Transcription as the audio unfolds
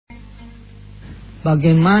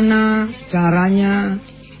bagaimana caranya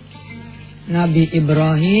Nabi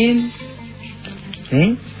Ibrahim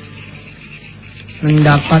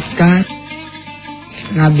mendapatkan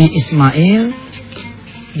Nabi Ismail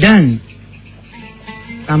dan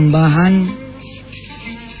tambahan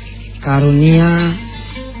karunia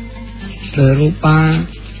berupa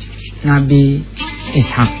Nabi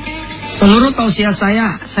Ishak. Seluruh tausiah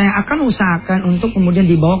saya akan usahakan untuk kemudian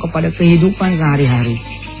dibawa kepada kehidupan sehari-hari.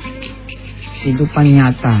 Kehidupan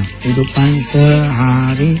nyata, kehidupan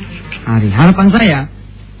sehari-hari. Harapan saya,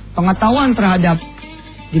 pengetahuan terhadap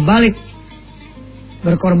dibalik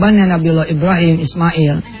berkorbannya Nabiullah Ibrahim,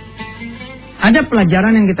 Ismail, ada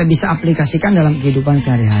pelajaran yang kita bisa aplikasikan dalam kehidupan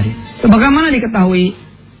sehari-hari. Sebagaimana diketahui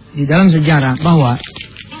di dalam sejarah bahwa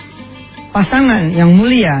pasangan yang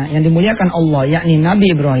mulia, yang dimuliakan Allah, yakni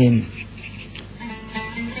Nabi Ibrahim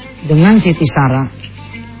dengan Siti Sarah,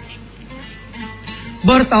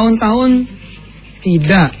 bertahun-tahun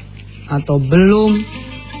tidak atau belum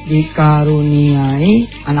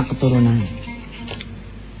dikaruniai anak keturunan.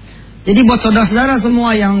 Jadi buat saudara-saudara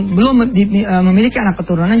semua yang belum memiliki anak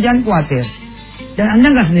keturunan, jangan khawatir. Dan Anda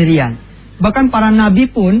nggak sendirian. Bahkan para nabi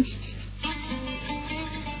pun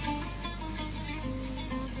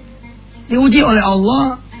diuji oleh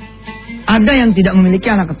Allah, ada yang tidak memiliki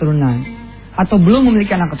anak keturunan atau belum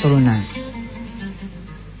memiliki anak keturunan.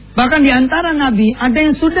 Bahkan di antara nabi ada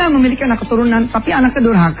yang sudah memiliki anak keturunan tapi anaknya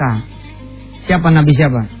durhaka. Siapa nabi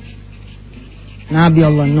siapa? Nabi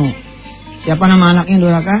Allah Nuh. Siapa nama anaknya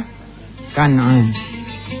durhaka? Kan'an.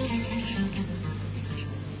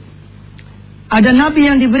 Ada nabi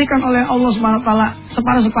yang diberikan oleh Allah Subhanahu wa taala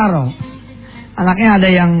separuh-separuh. Anaknya ada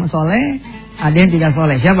yang soleh, ada yang tidak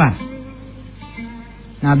soleh. Siapa?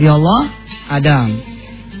 Nabi Allah Adam.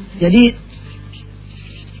 Jadi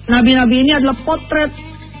nabi-nabi ini adalah potret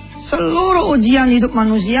seluruh ujian hidup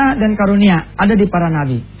manusia dan karunia ada di para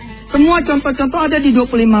nabi. Semua contoh-contoh ada di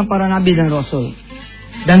 25 para nabi dan rasul.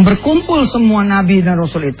 Dan berkumpul semua nabi dan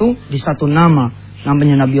rasul itu di satu nama,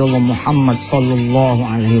 namanya Nabi Allah Muhammad sallallahu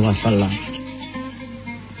alaihi wasallam.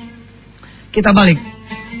 Kita balik.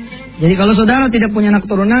 Jadi kalau saudara tidak punya anak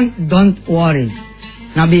keturunan, don't worry.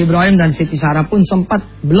 Nabi Ibrahim dan Siti Sarah pun sempat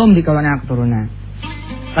belum dikaruniai anak keturunan.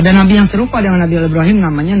 Ada nabi yang serupa dengan Nabi Ibrahim,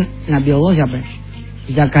 namanya Nabi Allah siapa?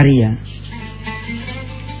 Zakaria.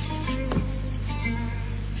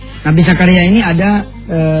 Nabi Zakaria ini ada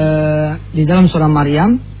di dalam surah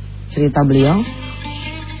Maryam, cerita beliau,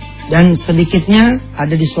 dan sedikitnya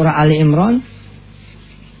ada di surah Ali Imran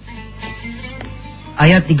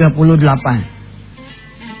ayat 38.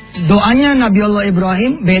 Doanya Nabi Allah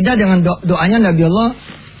Ibrahim beda dengan doanya Nabi Allah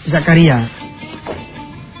Zakaria.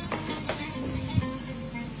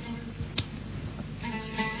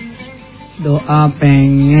 Doa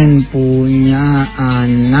pengen punya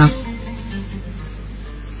anak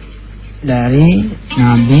dari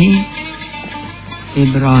Nabi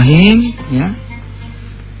Ibrahim, ya.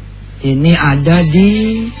 Ini ada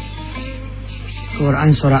di Quran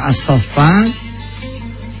surah As-Saffat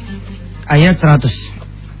ayat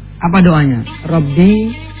 100. Apa doanya? Rabbi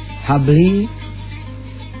habli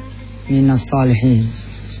minas salihin.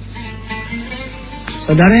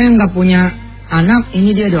 Saudara yang gak punya anak,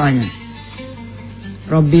 ini dia doanya.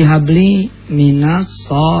 Rabbi habli minas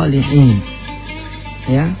salihin.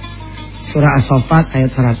 Ya. Surah As-Saffat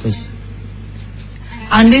ayat 100.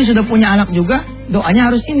 Anda yang sudah punya anak juga,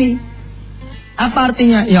 doanya harus ini. Apa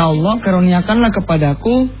artinya? Ya Allah, karuniakanlah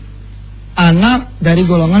kepadaku anak dari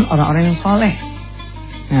golongan orang-orang yang soleh.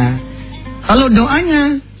 Nah, kalau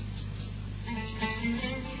doanya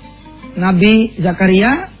Nabi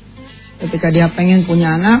Zakaria ketika dia pengen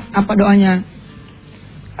punya anak, apa doanya?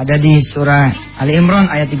 Ada di surah Ali Imran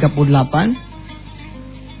ayat 38.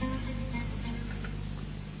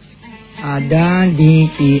 Ada di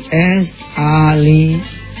PS Ali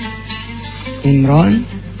Imran.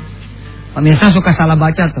 Pemirsa suka salah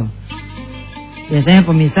baca tuh. Biasanya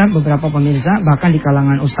beberapa pemirsa bahkan di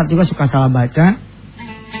kalangan ustadz juga suka salah baca.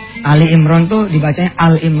 Ali Imran tuh dibacanya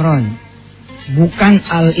Al Imran, bukan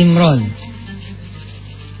Al Imran.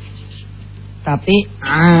 Tapi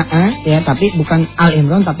ya, tapi bukan Al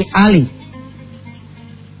Imran tapi Ali.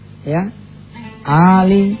 Ya.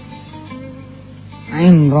 Ali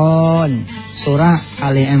Imran, surah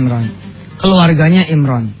Ali Imran. Keluarganya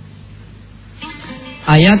Imran.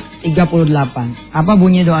 Ayat 38. Apa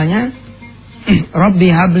bunyi doanya? Rabbi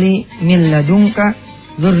habli min ladunka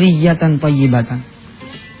dzurriyyatan thayyibatan.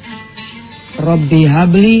 Rabbi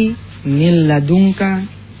habli min ladunka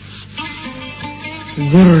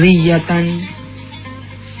dzurriyyatan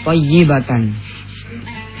thayyibatan.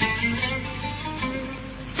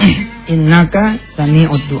 Innaka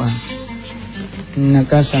sami'ud du'a.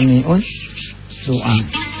 innaka sami'ud du'a.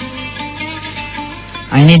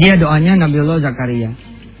 Nah, ini dia doanya Nabiullah Zakaria.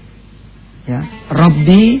 Ya,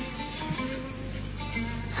 Rabbi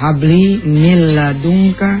habli min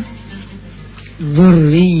ladunka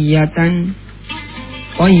dzurriyyatan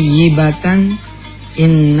thayyibatan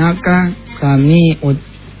innaka sami'ud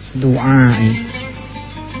du'a.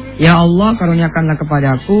 Ya Allah, karuniakanlah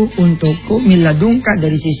kepadaku untukku min ladunka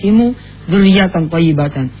dari sisimu dzurriyyatan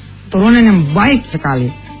thayyibatan, turunan yang baik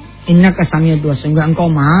sekali. Innaka sami'ud du'a, sehingga engkau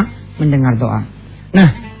maha mendengar doa. Nah,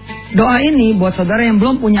 doa ini buat saudara yang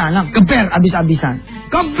belum punya anak, geber habis-habisan.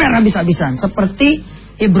 Seperti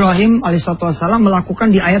Ibrahim alaihissalam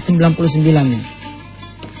melakukan di ayat 99-nya.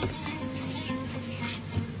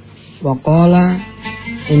 Wa qala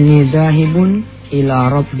inni dzahibun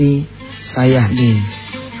ila rabbi sayahdin.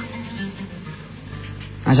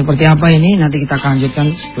 Nah, seperti apa ini? Nanti kita akan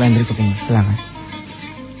lanjutkan setelah yang berikut ini. Silakan.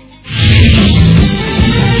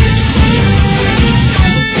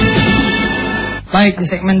 Baik, di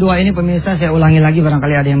segmen 2 ini pemirsa saya ulangi lagi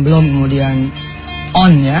barangkali ada yang belum kemudian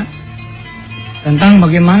on ya. Tentang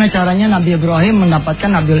bagaimana caranya Nabi Ibrahim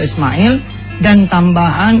mendapatkan Nabiullah Ismail dan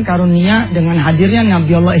tambahan karunia dengan hadirnya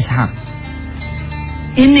Nabiullah Ishak.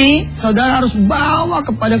 Ini saudara harus bawa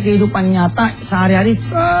kepada kehidupan nyata sehari-hari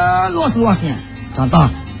seluas-luasnya. Contoh,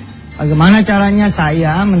 bagaimana caranya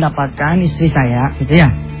saya mendapatkan istri saya gitu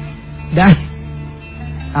ya. Dan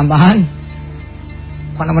tambahan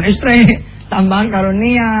istri, tambahan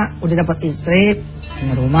karunia, udah dapat istri,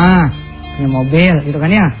 punya rumah, punya mobil gitu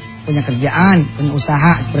kan ya, punya kerjaan, punya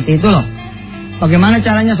usaha, seperti itu loh. Bagaimana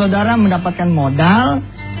caranya saudara mendapatkan modal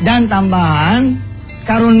dan tambahan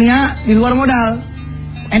karunia di luar modal?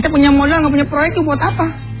 Ente punya modal nggak punya proyek itu buat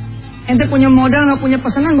apa? Ente punya modal nggak punya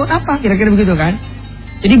pesanan buat apa? Kira-kira begitu kan?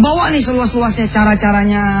 Jadi bawa nih seluas-luasnya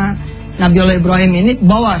cara-caranya Nabiullah Ibrahim ini,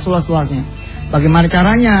 bawa seluas-luasnya. Bagaimana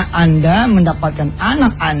caranya Anda mendapatkan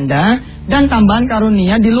anak Anda dan tambahan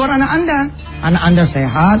karunia di luar anak Anda? Anak Anda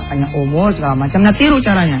sehat, panjang umur, segala macam. Nah, tiru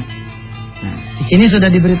caranya. Nah, di sini sudah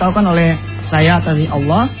diberitahukan oleh saya atas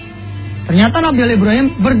Allah. Ternyata Nabiullah Ibrahim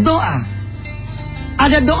berdoa.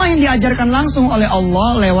 Ada doa yang diajarkan langsung oleh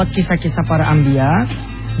Allah lewat kisah-kisah para anbiya.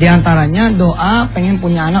 Di antaranya doa pengen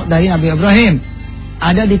punya anak dari Nabi Ibrahim.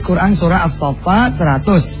 Ada di Quran surah As-Saffat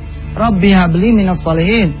 100. Rabbi habli minas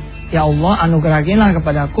sholihin. Ya Allah, anugerahilah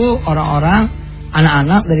kepadaku orang-orang,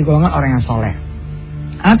 anak-anak dari golongan orang yang soleh.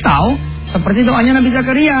 Atau seperti doanya Nabi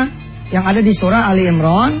Zakaria yang ada di surah Ali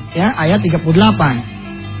Imran ya, ayat 38.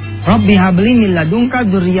 Rabbi habli min ladunka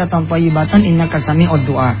dzurriyyatan thayyibatan innaka sami'ud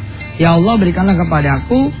du'a. Ya Allah, berikanlah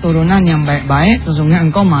kepadaku turunan yang baik-baik, sesungguhnya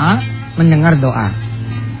engkau maha mendengar doa.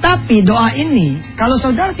 Tapi doa ini kalau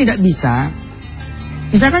saudara tidak bisa,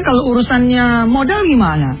 misalkan kalau urusannya modal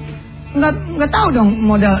gimana? Enggak tahu dong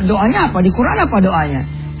modal doanya apa, di Quran apa doanya.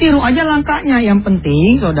 Tiru aja langkahnya. Yang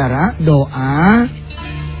penting saudara doa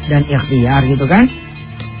dan ikhtiar gitu kan.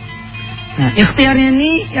 Nah, ikhtiarnya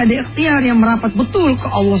ini ada ikhtiar yang merapat betul ke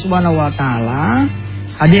Allah Subhanahu wa taala,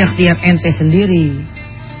 ada ikhtiar ente sendiri.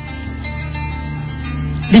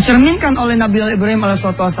 Dicerminkan oleh Nabi Ibrahim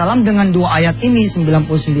alaihissalam dengan dua ayat ini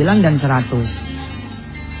 99 dan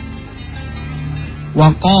 100.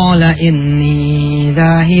 Wa qala inni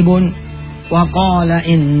dhahibun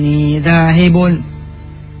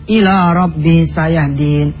ila rabbi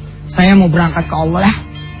sayahdin. Saya mau berangkat ke Allah lah.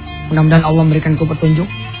 Mudah-mudahan Allah memberikanku petunjuk.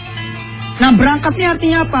 Nah, berangkatnya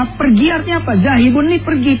artinya apa? Pergi artinya apa? Zahibun ini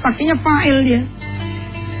pergi, pakainya fa'il dia.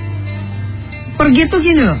 Pergi itu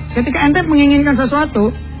gini loh. Ketika ente menginginkan sesuatu,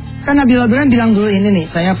 kan Nabi Ibrahim bilang dulu ini nih,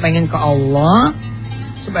 saya pengen ke Allah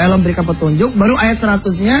supaya Allah berikan petunjuk. Baru ayat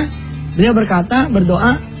 100-nya beliau berkata,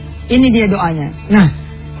 berdoa, ini dia doanya. Nah,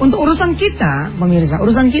 untuk urusan kita, pemirsa,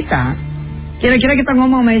 urusan kita, kira-kira kita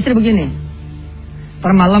ngomong sama istri begini.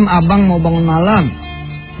 Termalam abang mau bangun malam,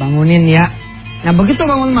 bangunin ya. Nah, begitu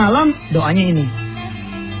bangun malam, doanya ini.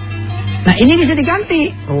 Nah, ini bisa diganti.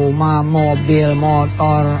 Rumah, mobil,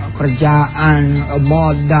 motor, kerjaan,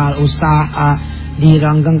 modal, usaha,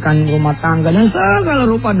 dilanggengkan rumah tangga, dan segala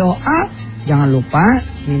rupa doa. Jangan lupa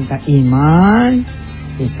minta iman,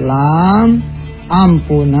 Islam,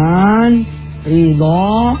 ampunan,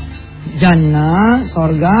 ridho, jannah,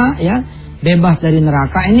 sorga, ya, bebas dari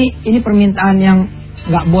neraka. Ini permintaan yang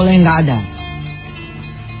nggak boleh nggak ada.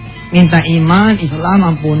 Minta iman, Islam,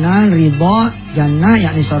 ampunan, ridho, jannah,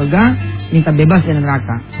 yakni sorga, minta bebas dari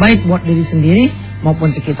neraka. Baik buat diri sendiri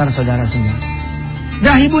maupun sekitar saudara semua.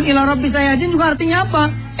 Dahibun ila rabbi sayyidin juga artinya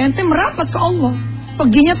apa? Ente merapat ke Allah.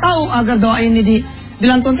 Perginya tahu agar doa ini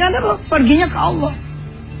dilantunkan, perginya ke Allah.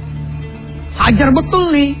 Hajar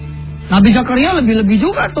betul nih. Nabi Zakaria lebih-lebih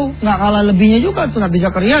juga tuh. Nggak kalah lebihnya juga tuh. Nabi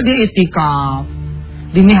Zakaria dia itikaf.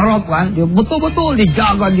 di mihrab kan, dia betul-betul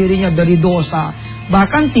dijaga dirinya dari dosa.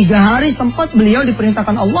 Bahkan 3 hari sempat beliau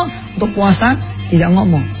diperintahkan Allah untuk puasa tidak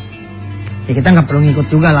ngomong. Ya kita nggak perlu ngikut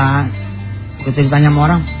juga lah. Ikut ditanya sama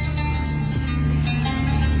orang,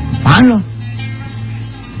 apaan lo?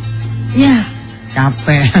 Ya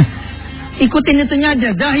capek. Ikutin itunya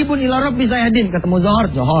aja. Dahibun ila rabbi sayadin. Ketemu Zohor,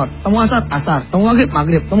 Zohor. Ketemu Asar, Asar. Ketemu Maghrib,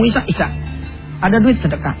 Maghrib. Ketemu Isya, Isya. Ada duit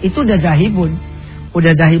sedekah. Itu udah dahibun.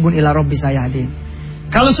 Udah dahibun ila rabbi sayadin.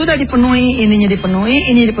 Kalau sudah dipenuhi, ininya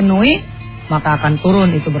dipenuhi, ini dipenuhi, maka akan turun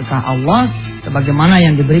itu berkah Allah. Sebagaimana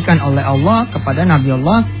yang diberikan oleh Allah kepada Nabi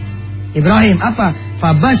Allah Ibrahim. Apa?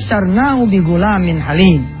 Fabasyarnahu bigulamin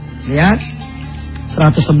halim. Lihat.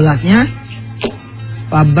 111-nya.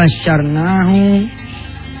 Fabasyarnahu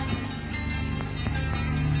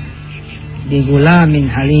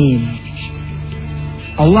bigulamin halim.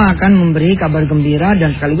 Allah akan memberi kabar gembira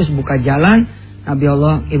dan sekaligus buka jalan. Nabi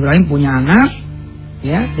Allah Ibrahim punya anak,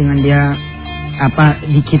 ya, dengan dia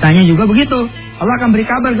di kitanya juga begitu. Allah akan beri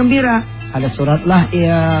kabar gembira. Ada surat lah,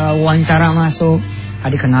 ya, wawancara masuk,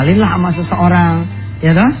 dikenalin lah sama seseorang,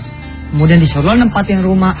 ya toh. Kemudian disuruh nempatin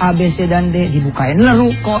rumah A, B, C dan D, dibukain lah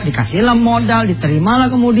ruko, dikasihlah modal,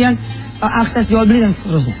 diterimalah kemudian akses jual beli dan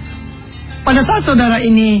seterusnya. Pada saat saudara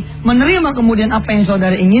ini menerima kemudian apa yang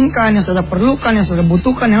saudara inginkan, yang saudara perlukan, yang saudara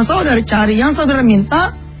butuhkan, yang saudara cari, yang saudara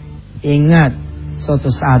minta, ingat,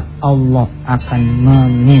 suatu saat Allah akan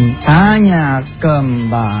memintanya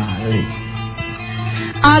kembali.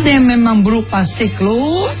 Ada yang memang berupa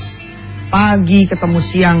siklus, pagi ketemu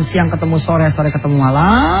siang, siang ketemu sore, sore ketemu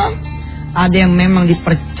malam. Ada yang memang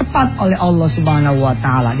dipercepat oleh Allah Subhanahu wa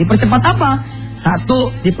Ta'ala. Dipercepat apa? 1,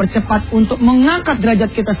 dipercepat untuk mengangkat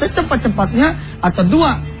derajat kita secepat-cepatnya. Atau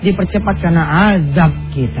 2, dipercepat karena azab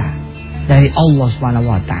kita dari Allah Subhanahu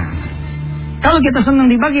wa Ta'ala. Kalau kita senang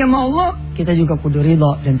dibagi sama Allah, kita juga kudu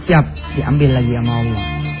ridho dan siap diambil lagi sama Allah.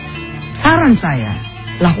 Saran saya,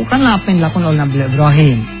 lakukanlah apa yang dilakukan oleh Nabi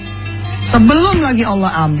Ibrahim. Sebelum lagi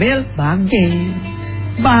Allah ambil, bagi.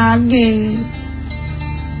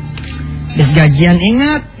 Gajian,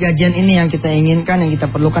 ingat, gajian ini yang kita inginkan, yang kita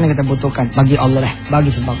perlukan, yang kita butuhkan. Bagi Allah lah, bagi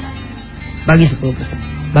sembako. Bagi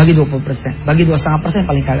 10%, bagi 20%, bagi 2,5%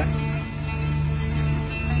 paling kagak.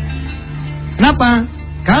 Kenapa?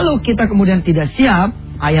 Kalau kita kemudian tidak siap,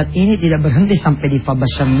 ayat ini tidak berhenti sampai di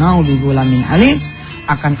fabasyarnahu bigulamin halim.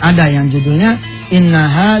 Akan ada yang judulnya Inna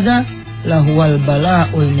hadza lahuwal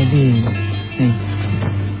bala'ul mubin.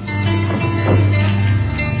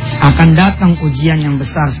 Akan datang ujian yang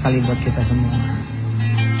besar sekali buat kita semua.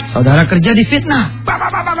 Saudara kerja di fitnah,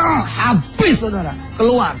 habis saudara,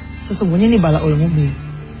 keluar. Sesungguhnya ini bala'ul mubin.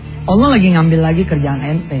 Allah lagi ngambil lagi kerjaan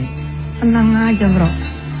ente. Tenang aja bro.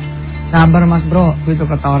 Sabar mas bro, itu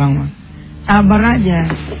kata orang mas. Sabar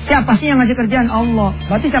aja. Siapa sih yang ngasih kerjaan? Allah.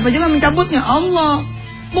 Berarti siapa juga mencabutnya? Allah.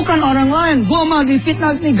 Bukan orang lain. Gua mah di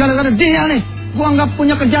fitnah nih gara-gara dia nih. Gua nggak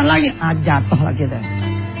punya kerjaan lagi. Jatuhlah kita.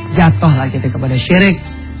 Jatuhlah kita kepada syirik.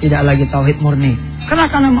 Tidak lagi tauhid murni.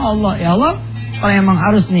 Kerahkan nama Allah. Ya Allah, kalau emang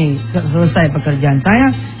harus nih selesai pekerjaan saya,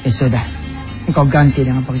 ya sudah. Engkau ganti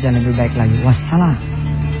dengan pekerjaan yang lebih baik lagi. Wassalam.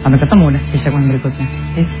 Sampai ketemu deh di segmen berikutnya.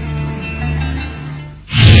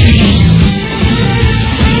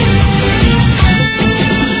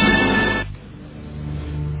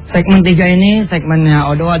 Segmen 3 ini segmennya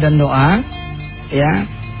doa dan doa. Ya,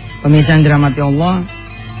 pemirsa yang dirahmati Allah.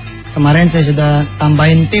 Kemarin saya sudah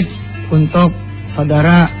tambahin tips untuk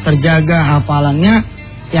saudara terjaga hafalannya,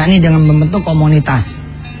 yakni dengan membentuk komunitas.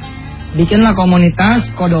 Bikinlah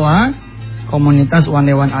komunitas kodoa, komunitas one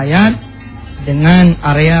day one ayat dengan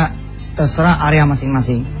area, terserah area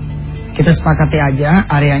masing-masing. Kita sepakati aja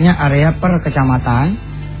areanya area per kecamatan,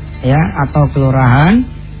 ya, atau kelurahan,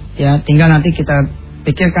 ya. Tinggal nanti kita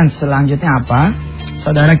pikirkan selanjutnya apa.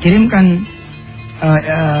 Saudara kirimkan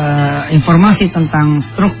informasi tentang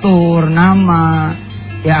struktur, nama,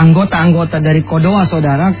 ya, anggota-anggota dari kodoa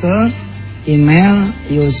saudara ke email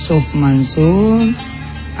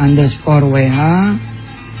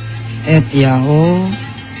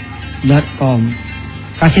yusufmansur_wh@yahoo.com.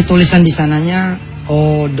 Kasih tulisan di sananya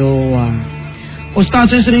kodoa.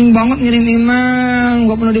 Ustaz, saya sering banget ngirim email,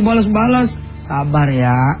 gak pernah dibalas-balas. Sabar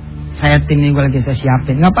ya, saya tim ini gue lagi saya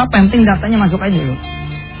siapin. Gak apa-apa, yang penting datanya masuk aja dulu.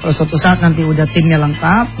 Kalau suatu saat nanti udah timnya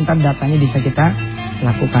lengkap, ntar datanya bisa kita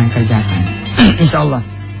lakukan, kerjakan. Insya Allah.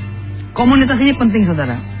 Komunitas ini penting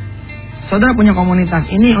saudara. Saudara punya komunitas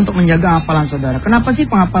ini untuk menjaga hafalan saudara. Kenapa sih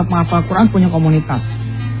penghafal Quran punya komunitas?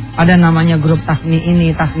 Ada namanya grup tasmi ini,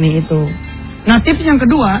 tasmi itu. Nah tips yang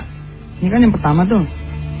kedua, ini kan yang pertama tuh.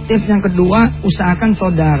 Tips yang kedua, usahakan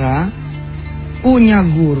saudara punya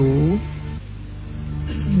guru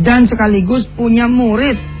dan sekaligus punya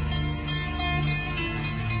murid.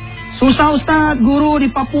 Susah Ustaz, guru di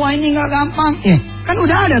Papua ini nggak gampang. Kan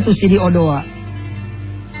udah ada tuh CD Odoa.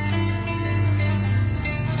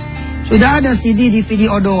 Sudah ada CD DVD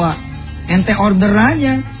Odoa. Ente order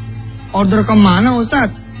aja. Order kemana Ustaz?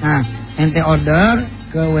 Nah, ente order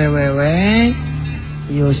ke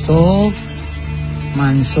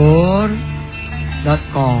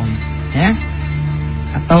www.yusufmansur.com ya.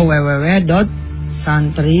 Atau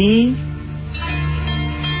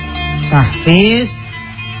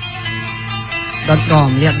www.santritahfiz.com.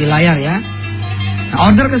 Lihat di layar ya.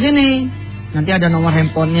 Nah, order ke sini. Nanti ada nomor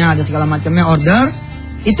handphonenya, ada segala macamnya, order.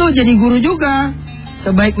 Itu jadi guru juga.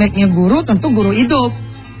 Sebaik-baiknya guru tentu guru hidup.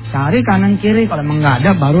 Cari kanan kiri, kalau emang nggak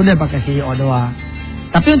ada baru deh pakai CD Odoa.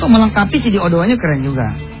 Tapi untuk melengkapi CD Odoanya keren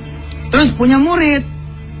juga. Terus punya murid.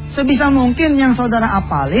 Sebisa mungkin yang saudara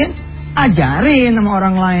apalin, ajarin sama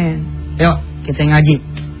orang lain. Yuk, kita ngaji.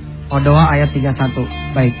 Odoa ayat 31.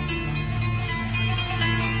 Baik.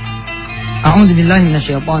 A'udzubillahi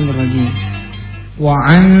minasyaitonirrajim. Wa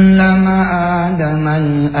 'allama Adama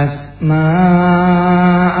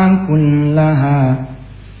al-asma'a kullaha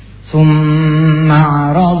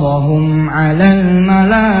thumma 'aradahum 'alal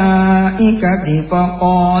malaikati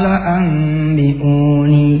faqala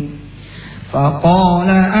anbi'uni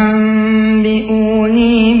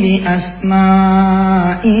bi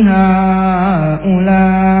asma'i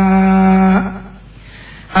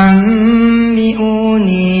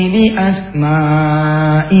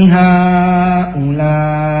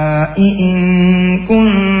haula'i in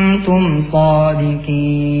kuntum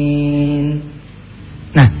shadiqin.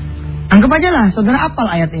 Nah, anggap aja lah saudara hafal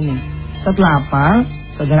ayat ini. Setelah hafal,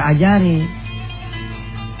 saudara ajari.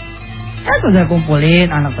 Saudara kumpulin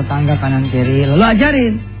anak tetangga kanan kiri, lalu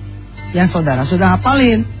ajarin. Yang saudara sudah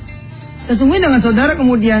hafalin. Sesungguhnya dengan saudara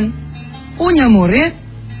kemudian punya murid,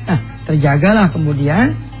 terjagalah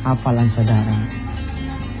kemudian hafalan saudara.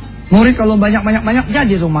 Murid kalau banyak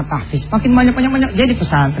jadi rumah tahfiz, makin banyak jadi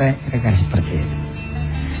pesantren, kira-kira seperti itu.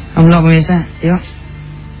 Alhamdulillah pemirsa, yuk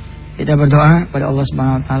kita berdoa pada Allah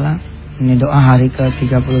Subhanahu Wa Taala. Ini doa hari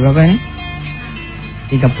ke-30 berapa ya?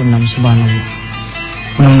 36 subhanallah.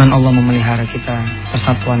 Mudah-mudahan Allah memelihara kita,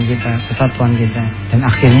 kesatuan kita, dan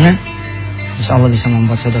akhirnya insya Allah bisa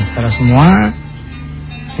membuat saudara-saudara semua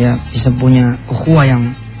ya bisa punya ukhuwah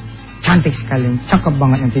yang cantik sekali, cakep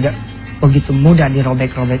banget, yang tidak begitu mudah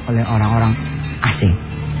dirobek-robek oleh orang-orang asing,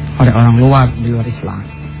 oleh orang luar di luar Islam.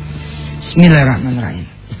 Bismillahirrahmanirrahim.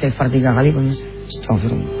 Istighfar 3 kali pemirsa.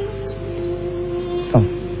 Astagfirullah. Stop.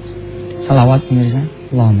 Salawat pemirsa.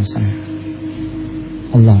 Allahumma salli.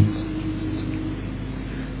 Allahumma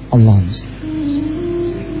salli.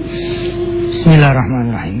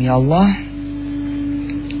 Bismillahirrahmanirrahim. Ya Allah,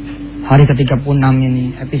 hari ke-36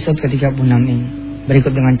 ini, episode ke-36 ini,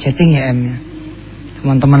 berikut dengan chatting ya M ya.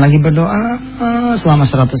 Teman-teman lagi berdoa selama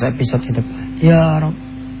 100 episode ke depan. Ya Rabb,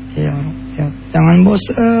 ya Rabb, ya. Jangan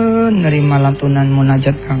bosan nerima lantunan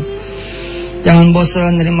munajat kami. Jangan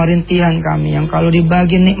bosan nerima rintihan kami yang kalau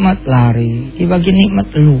dibagi nikmat lari, dibagi nikmat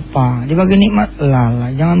lupa, dibagi nikmat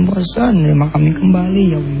lalai. Jangan bosan nerima kami kembali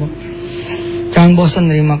ya Allah. Jangan bosan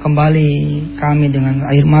nerima kembali kami dengan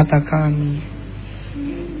air mata kami,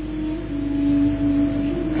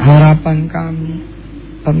 harapan kami,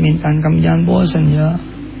 permintaan kami. Jangan bosan ya.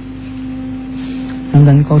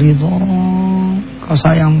 Dan kau ridho, kau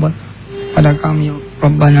sayang buat pada kami.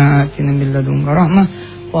 Rabbana atina min ladunka rahmah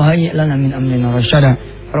wa hayyi' lana min amrina rasyada.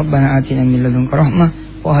 Rabbana atina min ladunka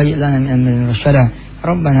rahmah wa hayyi' lana min amrina rasyada.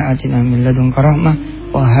 Rabbana atina min ladunka rahmah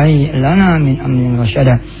wa hayyi' lana min amrina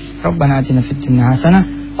rasyada. Rabbana atina fid dunya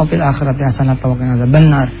hasanah wa fil akhirati hasanah wa qina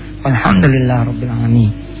adzabannar. Walhamdulillahirabbil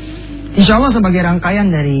alamin. Insyaallah sebagai rangkaian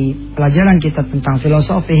dari pelajaran kita tentang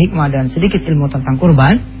filosofi, hikmah, dan sedikit ilmu tentang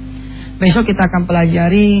kurban, besok kita akan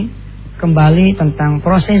pelajari kembali tentang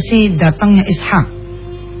prosesi datangnya Ishak.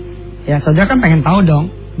 Ya, saudara kan pengen tahu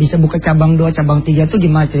dong, bisa buka cabang 2, cabang 3 itu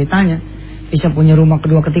gimana ceritanya? Bisa punya rumah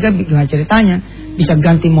kedua ketiga gimana ceritanya? Bisa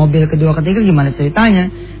ganti mobil kedua ketiga gimana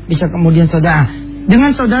ceritanya? Bisa kemudian saudara,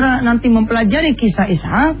 dengan saudara nanti mempelajari kisah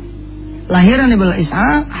Ishak, lahiran Nabi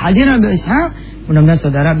Ishak, hadiran Nabi Ishak, mudah-mudahan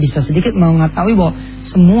saudara bisa sedikit mengetahui bahwa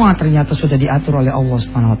semua ternyata sudah diatur oleh Allah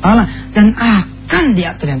Subhanahu Wa Taala dan akan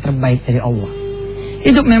diatur yang terbaik dari Allah.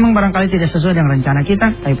 Hidup memang barangkali tidak sesuai dengan rencana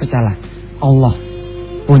kita, tapi percayalah, Allah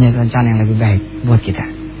punya rencana yang lebih baik buat kita.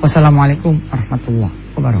 Wassalamualaikum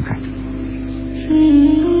warahmatullahi wabarakatuh.